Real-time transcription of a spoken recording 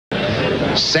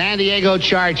San Diego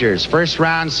Chargers, first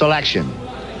round selection.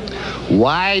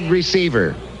 Wide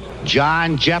receiver,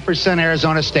 John Jefferson,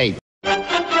 Arizona State.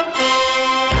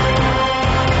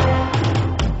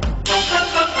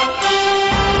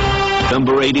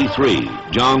 Number 83,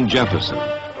 John Jefferson.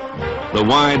 The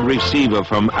wide receiver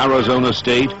from Arizona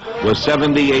State was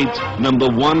 78's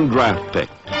 #1 draft pick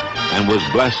and was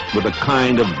blessed with a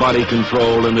kind of body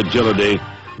control and agility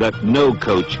that no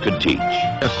coach could teach.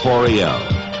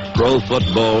 Caeer, pro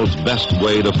football's best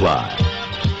way to fly.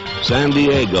 San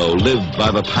Diego lived by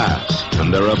the pass,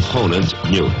 and their opponents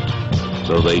knew it.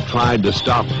 So they tried to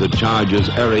stop the Chargers'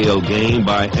 aerial game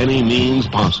by any means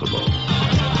possible.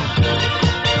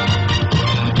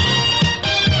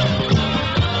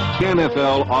 The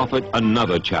NFL offered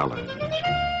another challenge: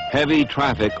 heavy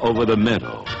traffic over the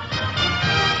meadow.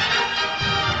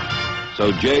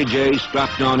 So J.J.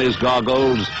 strapped on his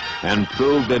goggles and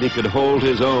proved that he could hold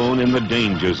his own in the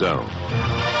danger zone.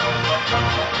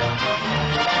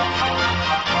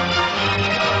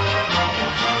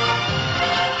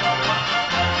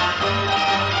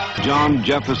 John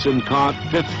Jefferson caught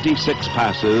 56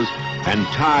 passes and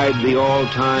tied the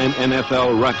all-time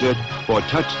NFL record for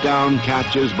touchdown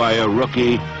catches by a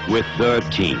rookie with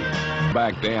 13.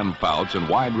 Back Dan Fouts and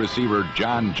wide receiver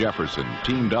John Jefferson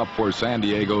teamed up for San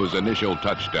Diego's initial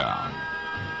touchdown.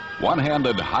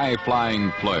 One-handed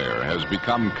high-flying flair has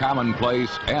become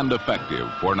commonplace and effective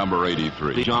for number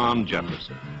 83. John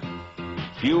Jefferson.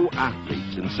 Few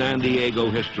athletes in San Diego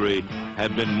history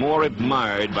have been more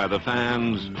admired by the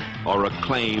fans or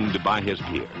acclaimed by his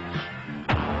peers.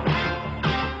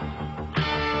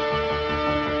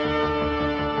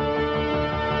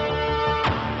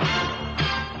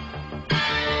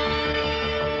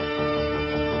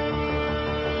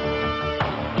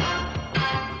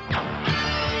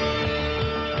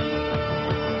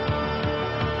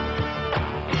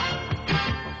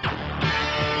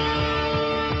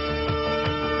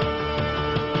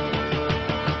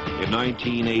 In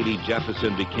 1980,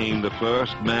 Jefferson became the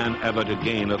first man ever to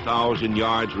gain 1,000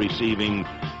 yards receiving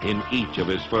in each of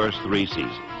his first 3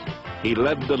 seasons. He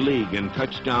led the league in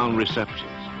touchdown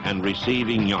receptions and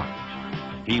receiving yardage.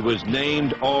 He was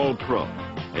named All-Pro,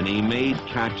 and he made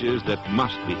catches that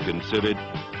must be considered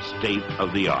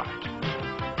state-of-the-art.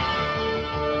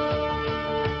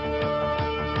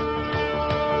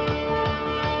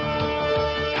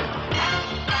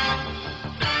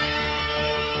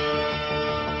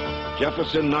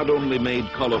 Jefferson not only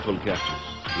made colorful catches,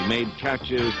 he made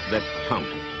catches that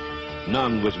counted.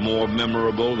 None was more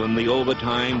memorable than the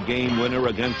overtime game winner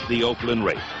against the Oakland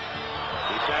Raiders.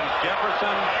 He sends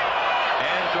Jefferson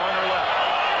and Joyner left.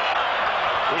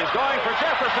 He's going for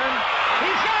Jefferson.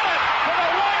 He's got it to the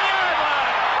 1-yard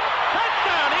line.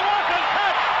 Touchdown. He wasn't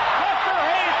touched. Lester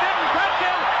Hayes didn't touch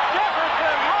him.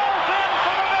 Jefferson rolls in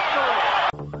for the victory.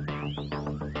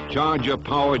 Charger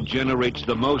power generates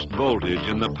the most voltage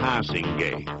in the passing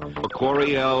game. For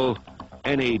Caeer,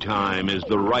 any time is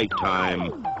the right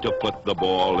time to put the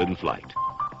ball in flight.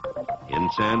 In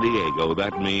San Diego,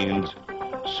 that means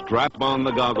strap on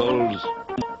the goggles,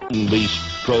 unleash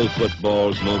pro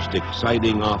football's most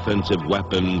exciting offensive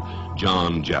weapon,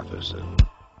 John Jefferson.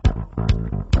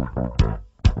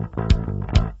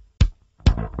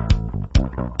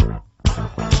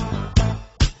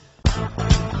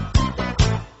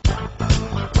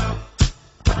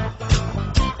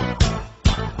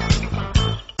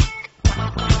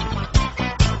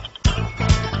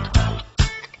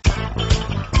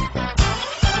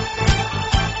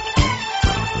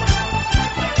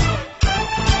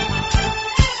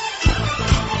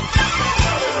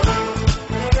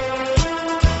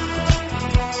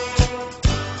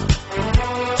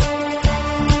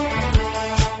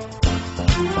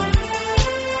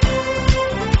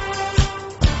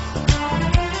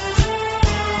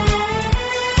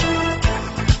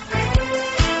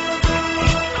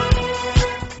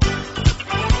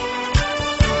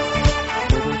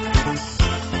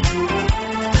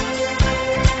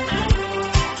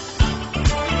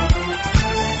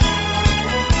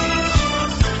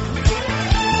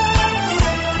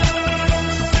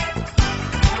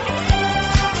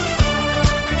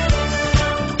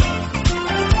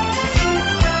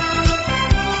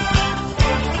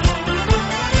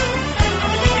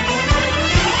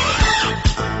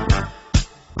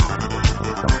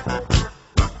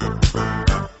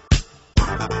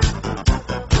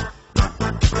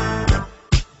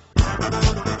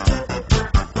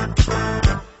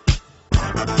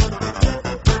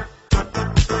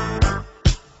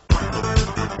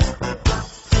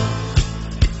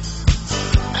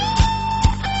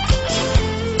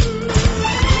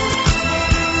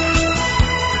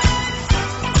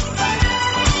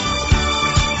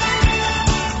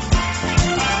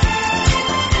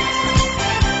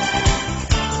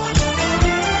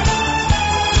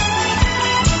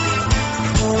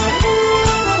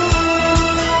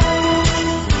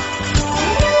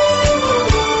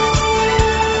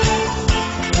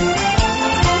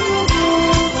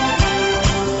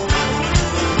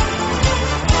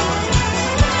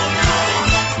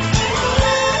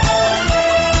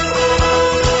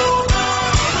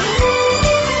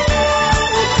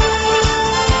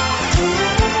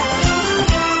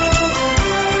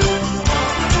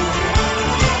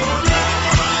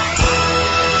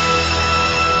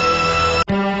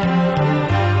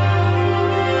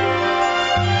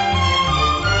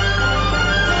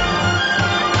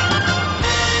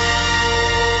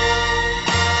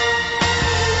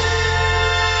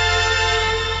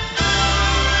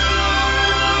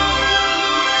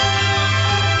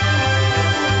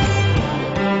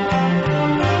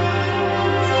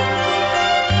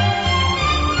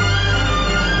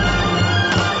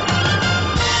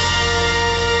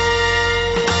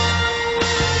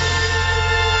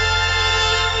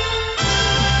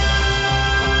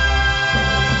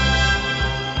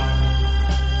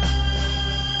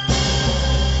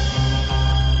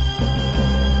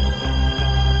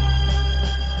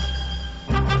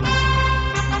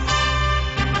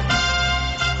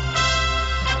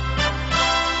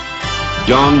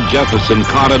 John Jefferson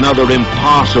caught another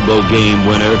impossible game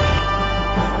winner.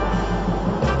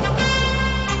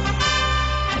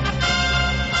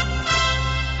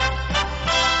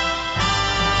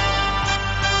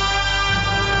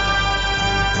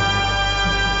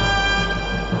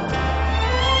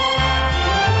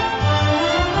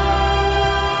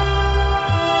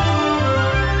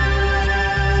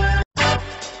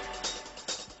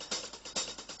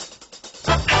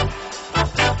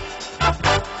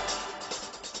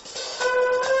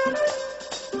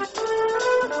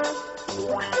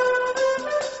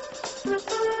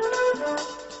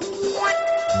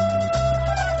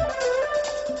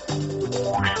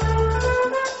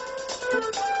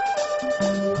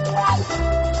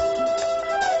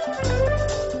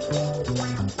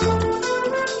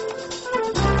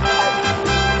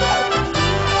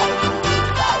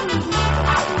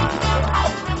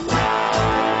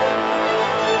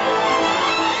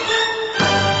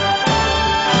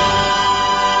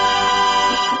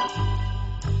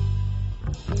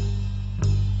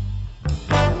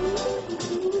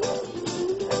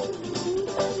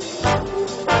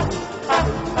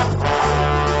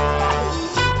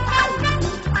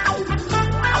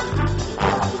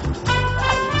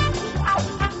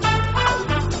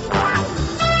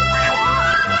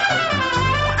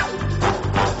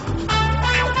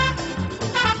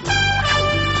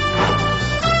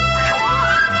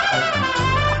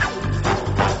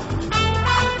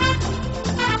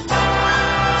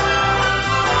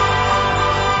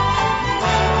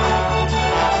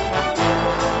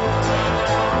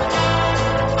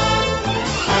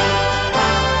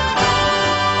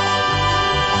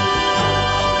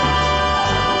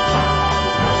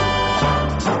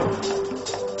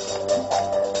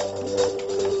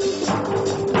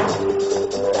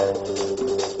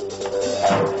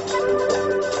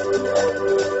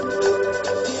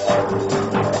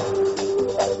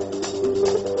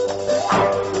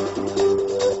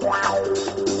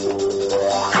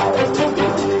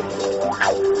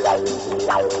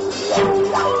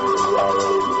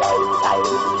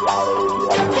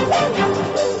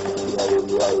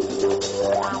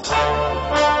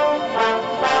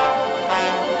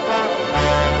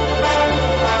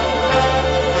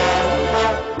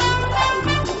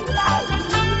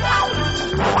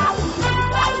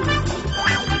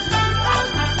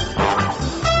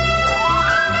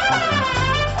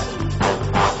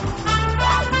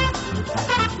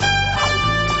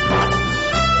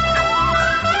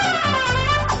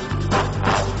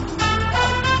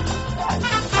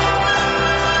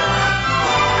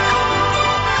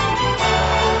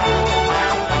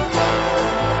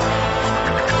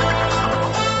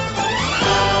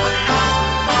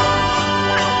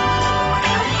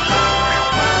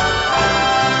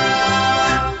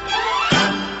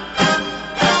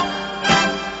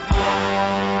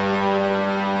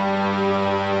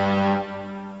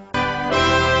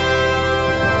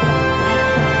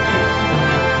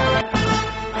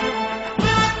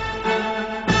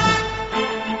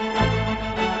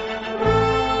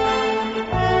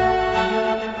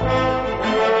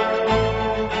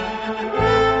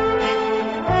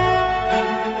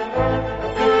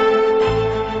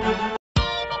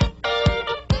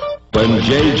 When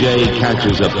JJ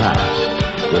catches a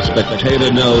pass, the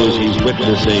spectator knows he's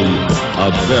witnessing a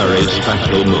very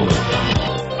special moment.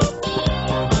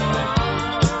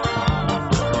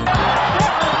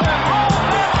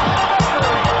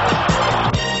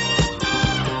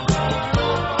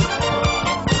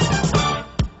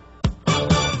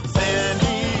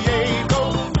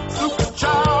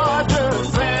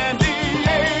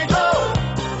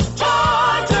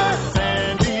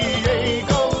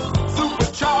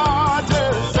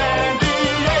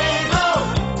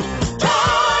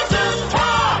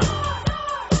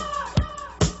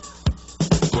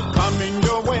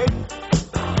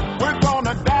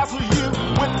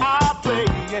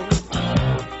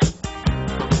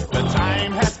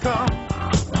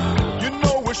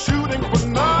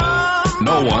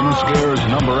 No one scares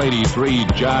number 83,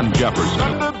 John Jefferson.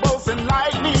 Thunderbolts and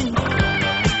lightning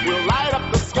will light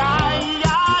up the sky.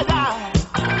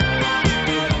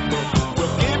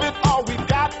 We'll give it all we've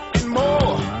got and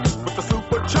more with the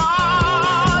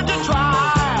supercharger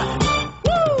drive.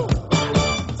 Woo!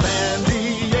 San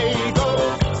Diego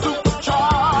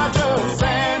supercharger,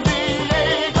 San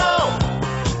Diego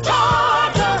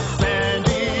charger, San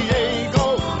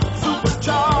Diego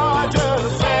supercharger,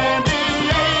 San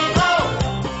Diego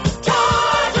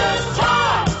charger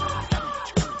drive.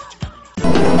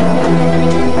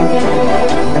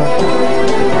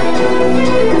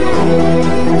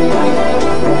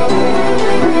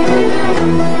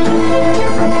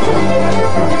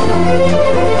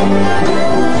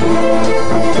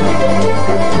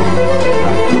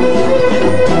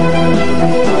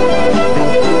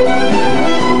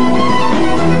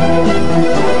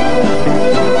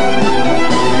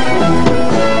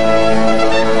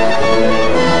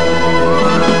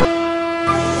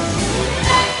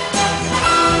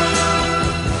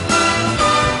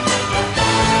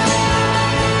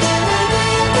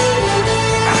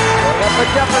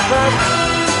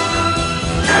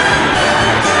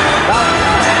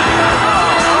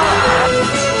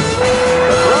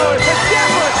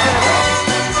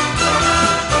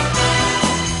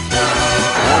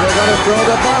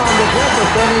 the bomb to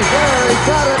Jefferson. He's there. He's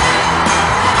got it.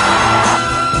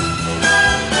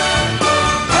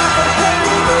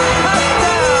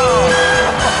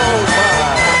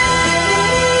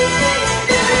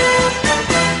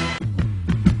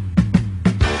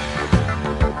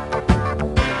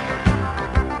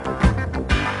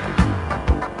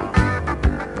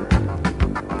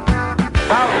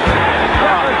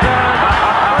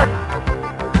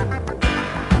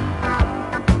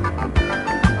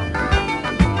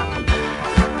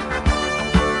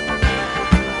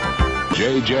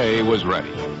 J.J. was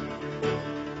ready.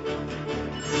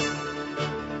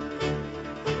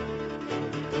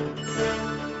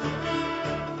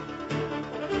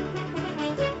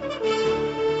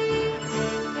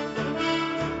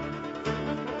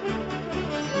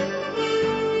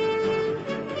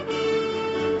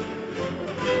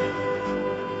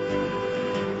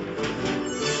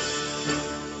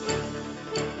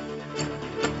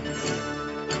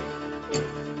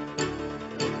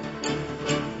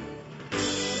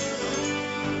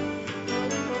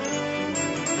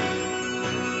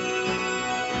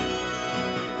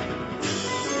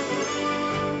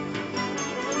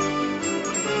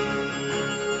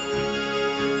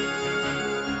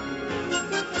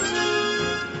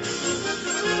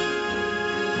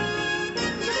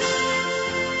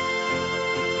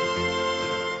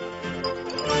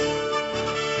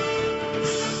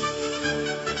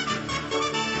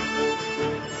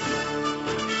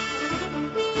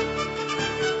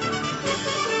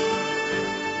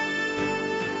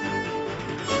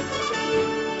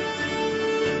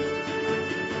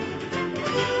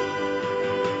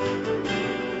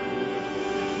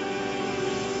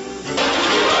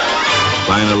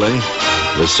 Finally,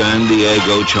 the San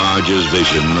Diego Chargers'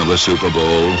 vision of a Super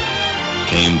Bowl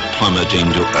came plummeting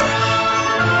to earth.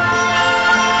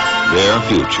 Their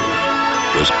future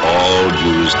was all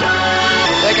used up.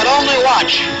 They could only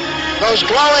watch those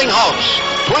glowing hopes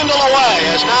dwindle away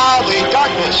as now the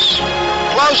darkness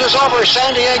closes over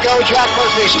San Diego Jack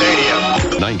Murphy Stadium.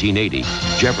 1980,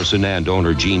 Jefferson and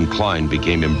owner Gene Klein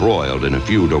became embroiled in a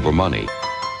feud over money.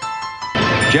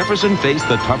 Jefferson faced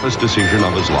the toughest decision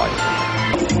of his life.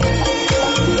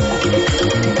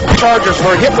 Chargers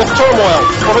were hit with turmoil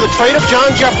over the trade of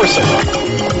John Jefferson.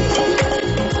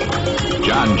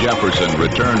 John Jefferson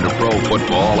returned to pro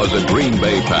football as a Green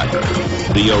Bay Packer.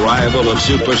 The arrival of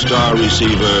superstar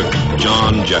receiver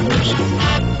John Jefferson.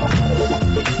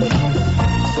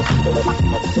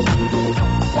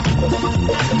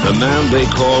 The man they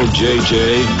called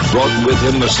J.J. brought with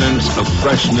him a sense of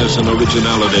freshness and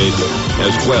originality,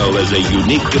 as well as a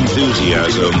unique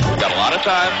enthusiasm. Got a lot of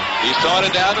time. He saw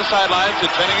it down the sidelines,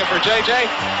 intending it for J.J.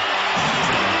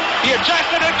 He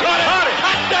adjusted and caught it.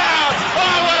 Touchdown!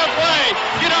 Oh, what a play!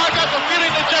 You know, I got the feeling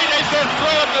that J.J. said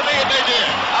throw it to me, and they did.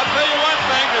 I'll tell you one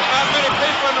thing, there's not many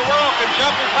people in the world can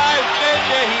jump as high as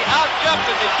J.J. He out-jumped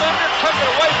the defender, took it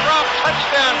away from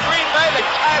touchdown Green Bay. They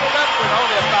tied it up with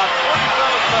only about 27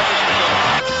 seconds to go.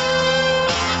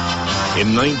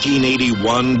 In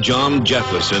 1981, John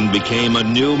Jefferson became a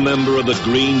new member of the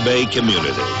Green Bay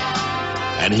community.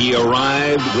 And he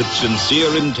arrived with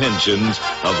sincere intentions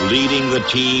of leading the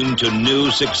team to new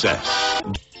success.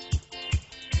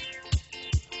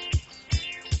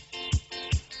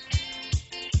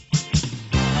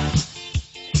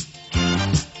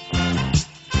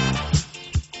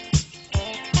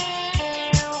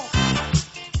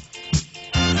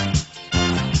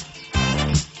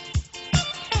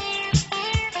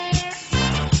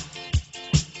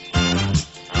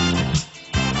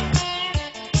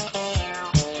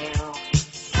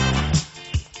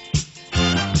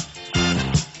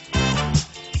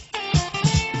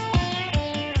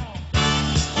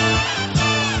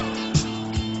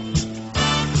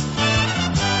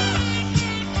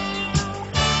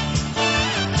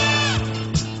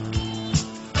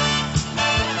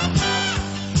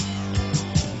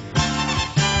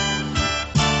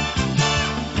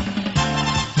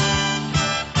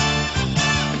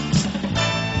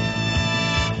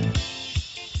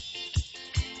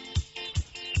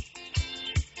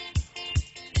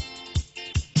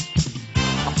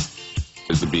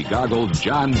 The begoggled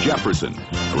John Jefferson,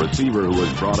 a receiver who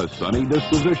has brought a sunny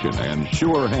disposition and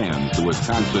sure hands to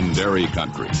Wisconsin dairy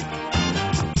country.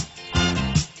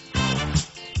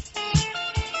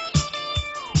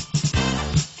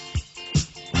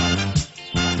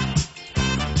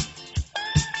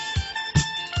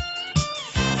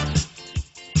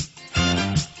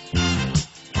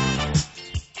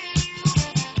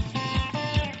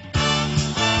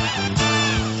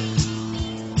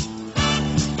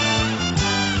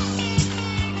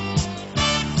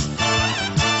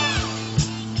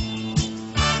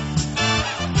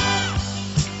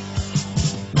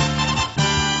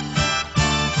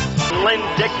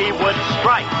 Dickey would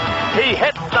strike. He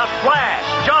hit the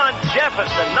flash. John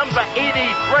Jefferson, number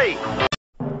 83.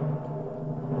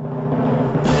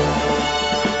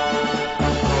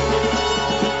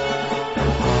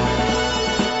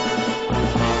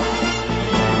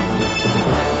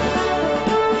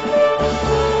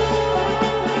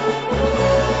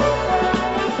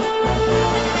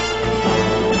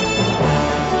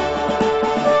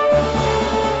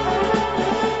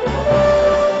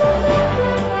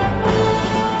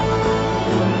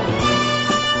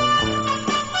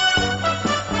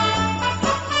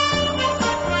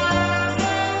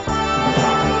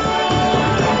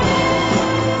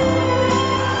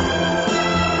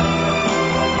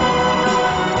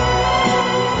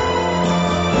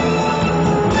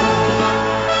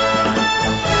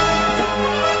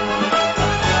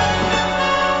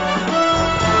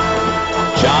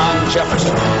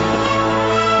 Jefferson.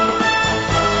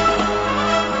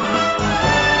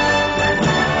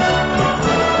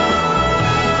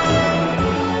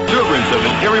 Exuberance of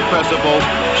an irrepressible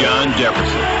John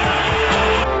Jefferson.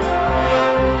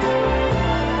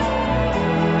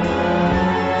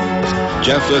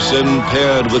 Jefferson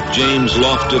paired with James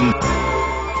Lofton.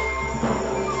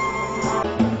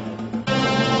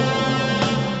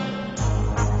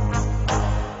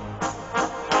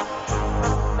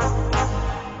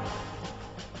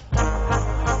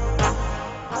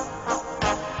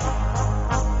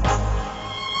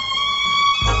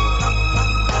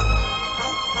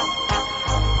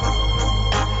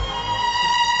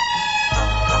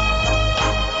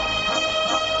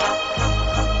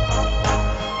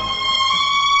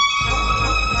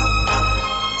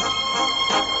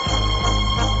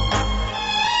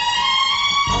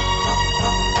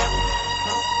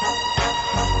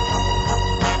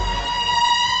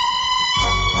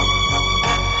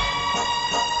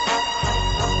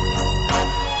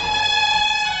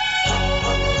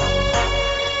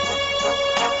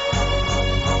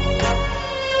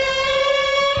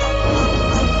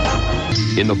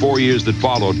 In the 4 years that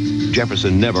followed,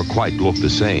 Jefferson never quite looked the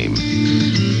same.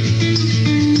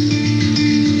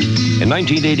 In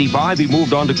 1985, he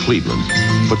moved on to Cleveland,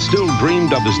 but still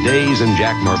dreamed of his days in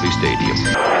Jack Murphy Stadium.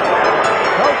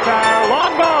 Kocar,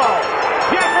 long ball.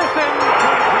 Jefferson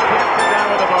gets down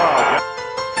with the ball.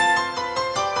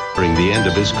 During the end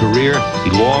of his career, he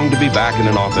longed to be back in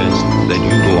an offense that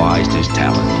utilized his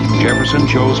talent. Jefferson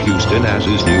chose Houston as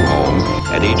his new home.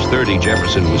 At age 30,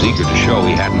 Jefferson was eager to show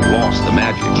he hadn't lost the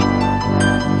magic.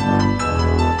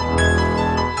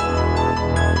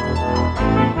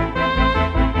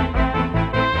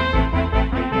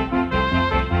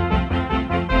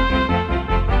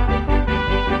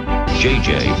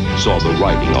 JJ saw the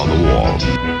writing on the wall.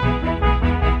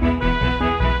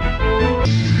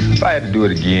 If I had to do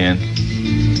it again,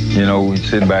 you know,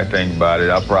 sitting back thinking about it,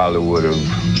 I probably would have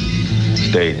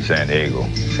stayed in San Diego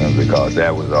simply because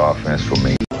that was the offense for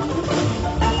me.